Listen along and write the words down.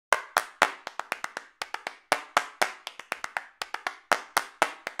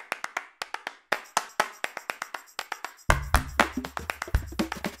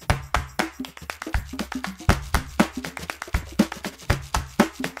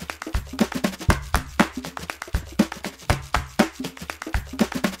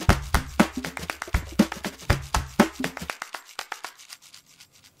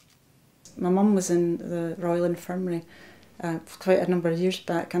My mum was in the Royal Infirmary quite a number of years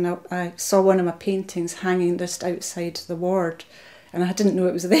back, and I saw one of my paintings hanging just outside the ward, and I didn't know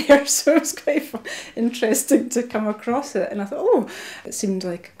it was there, so it was quite interesting to come across it. And I thought, oh, it seemed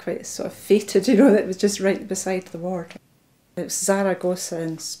like quite sort of fated, you know, that it was just right beside the ward. It was Zaragoza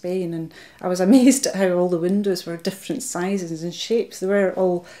in Spain, and I was amazed at how all the windows were different sizes and shapes. They were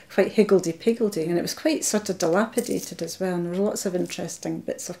all quite higgledy-piggledy, and it was quite sort of dilapidated as well, and there were lots of interesting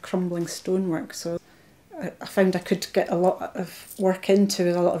bits of crumbling stonework. So I found I could get a lot of work into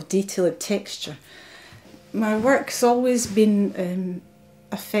with a lot of detail and texture. My work's always been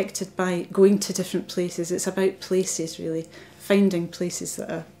affected by going to different places. It's about places, really, finding places that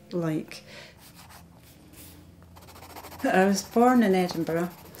I like. I was born in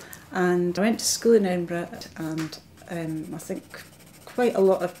Edinburgh, and I went to school in Edinburgh, and I think quite a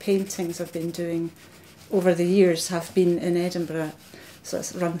lot of paintings I've been doing over the years have been in Edinburgh, so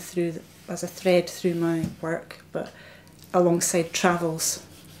it's run through as a thread through my work, but alongside travels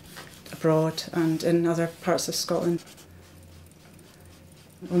abroad and in other parts of Scotland.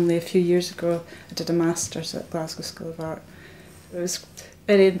 Only a few years ago I did a Masters at Glasgow School of Art. It was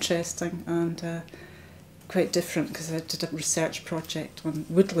very interesting and quite different because I did a research project on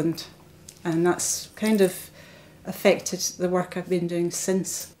woodland, and that's kind of affected the work I've been doing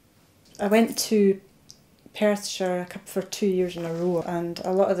since. I went to Perthshire for 2 years in a row, and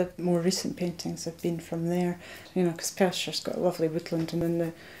a lot of the more recent paintings have been from there, you know, because Perthshire's got a lovely woodland, and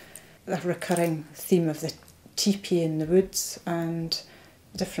then the recurring theme of the teepee in the woods and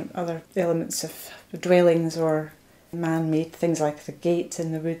different other elements of dwellings or man-made things like the gate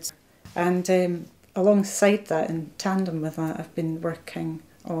in the woods. And alongside that, in tandem with that, I've been working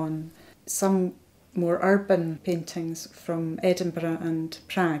on some more urban paintings from Edinburgh and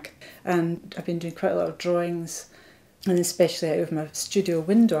Prague, and I've been doing quite a lot of drawings, and especially out of my studio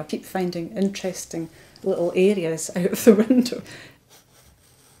window. I keep finding interesting little areas out of the window.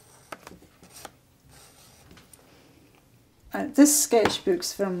 This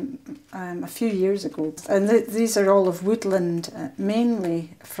sketchbook's from a few years ago, and these are all of woodland, mainly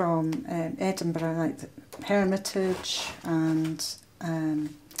from Edinburgh, like the Hermitage and the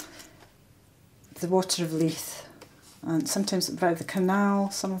Water of Leith, and sometimes about the canal,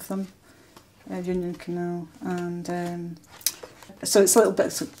 some of them, Union Canal, and so it's little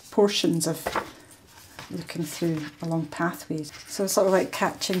bits of portions of looking through along pathways. So it's sort of like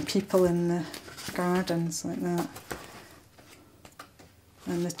catching people in the gardens like that.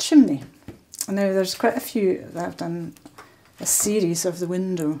 And the chimney. And now there's quite a few that I've done a series of the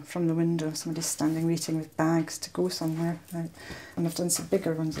window, from the window, somebody standing waiting with bags to go somewhere. And I've done some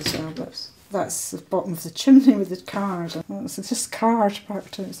bigger ones as well, but that's the bottom of the chimney with the cars. It's just cars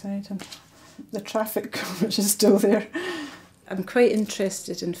parked outside and the traffic which is still there. I'm quite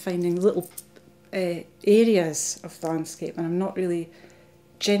interested in finding little areas of the landscape, and I'm not really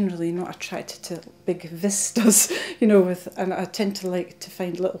generally not attracted to big vistas, you know, and I tend to like to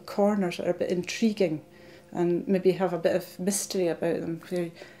find little corners that are a bit intriguing and maybe have a bit of mystery about them,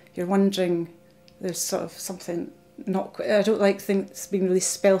 where you're wondering there's sort of something not quite. I don't like things being really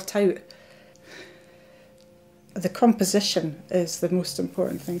spelt out. The composition is the most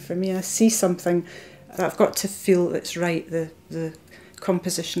important thing for me. I see something that I've got to feel it's right, the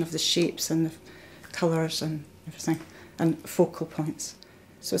composition of the shapes and the colours and everything, and focal points.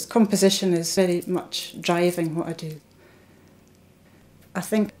 So its composition is very much driving what I do. I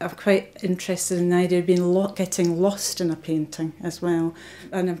think I'm quite interested in the idea of getting lost in a painting as well.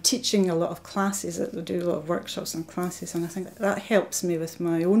 And I'm teaching a lot of classes, I do a lot of workshops and classes, and I think that helps me with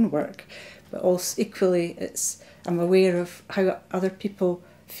my own work. But also equally, I'm aware of how other people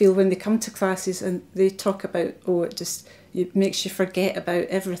feel when they come to classes and they talk about, oh, it makes you forget about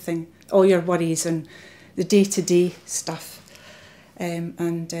everything, all your worries and the day-to-day stuff.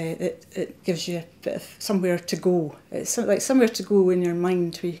 It gives you a bit of somewhere to go. It's like somewhere to go in your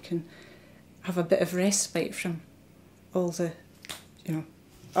mind where you can have a bit of respite from all the, you know,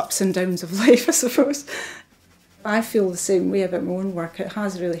 ups and downs of life, I suppose. I feel the same way about my own work. It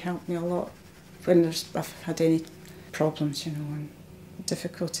has really helped me a lot when I've had any problems, you know, and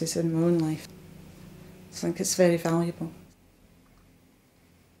difficulties in my own life. I think it's very valuable.